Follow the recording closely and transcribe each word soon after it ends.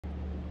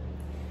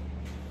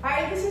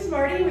Hi, this is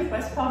Marty with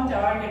West Palm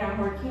Dog, and I'm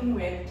working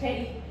with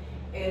Teddy,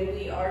 and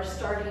we are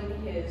starting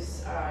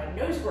his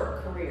nose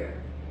work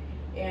career.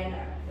 And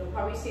you'll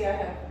probably see I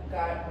have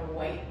got a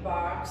white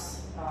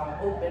box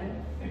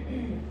open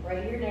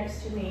right here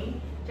next to me.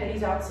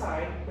 Teddy's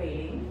outside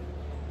waiting,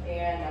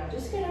 and I'm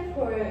just going to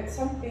put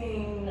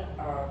something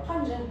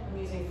pungent. I'm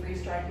using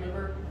freeze-dried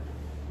liver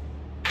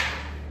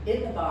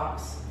in the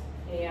box,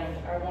 and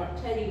I want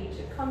Teddy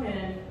to come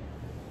in,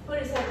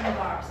 put his head in the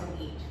box, and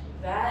eat.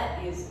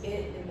 That is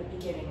it in the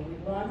beginning.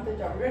 We want the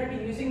dog, we're going to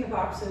be using the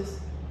boxes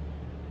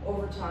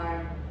over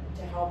time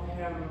to help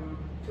him,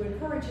 to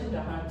encourage him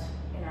to hunt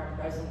in our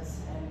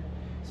presence, and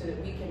so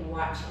that we can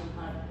watch him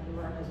hunt and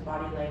learn his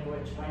body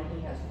language when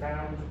he has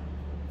found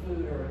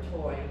food or a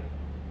toy.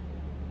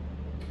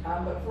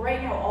 But for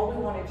right now, all we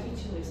want to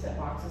teach him is that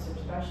boxes are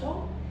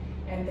special,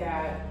 and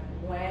that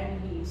when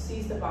he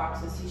sees the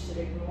boxes, he should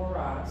ignore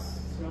us.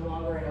 It's no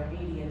longer an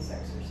obedience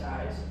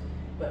exercise,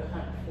 but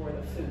hunt for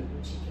the food,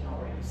 which he can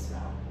already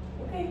smell.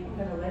 Okay, I'm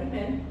gonna let him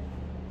in.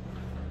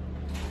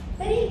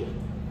 Teddy!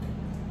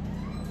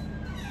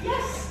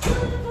 Yes,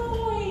 good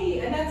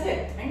boy! And that's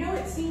it. I know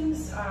it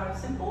seems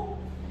simple,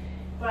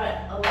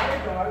 but a lot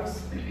of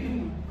dogs,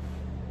 including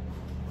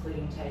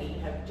Teddy,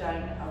 have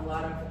done a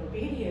lot of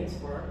obedience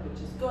work,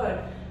 which is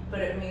good,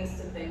 but it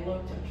means that they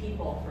look to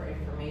people for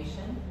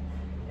information.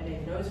 And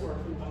in nose work,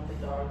 we want the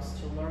dogs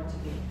to learn to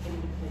be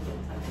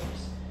independent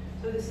hunters.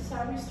 So this is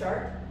how we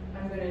start.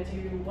 I'm going to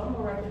do one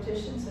more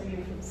repetition so you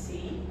can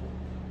see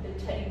that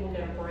Teddy will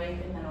get a break,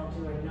 and then I'll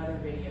do another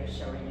video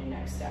showing you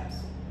next steps.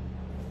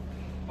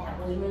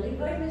 Really, really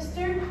good,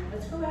 mister.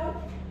 Let's go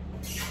out.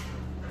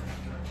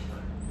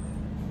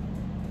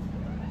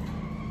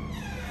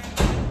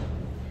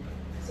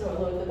 So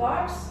I'll load the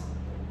box.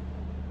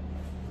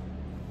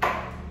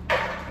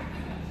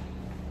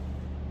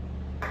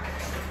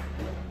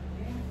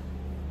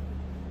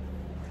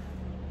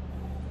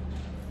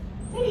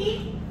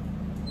 Teddy!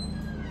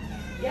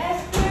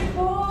 Yes, good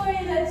boy.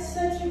 That's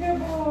such a good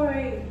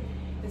boy.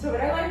 And so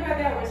what I like about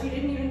that was he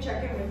didn't even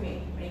check in with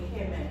me.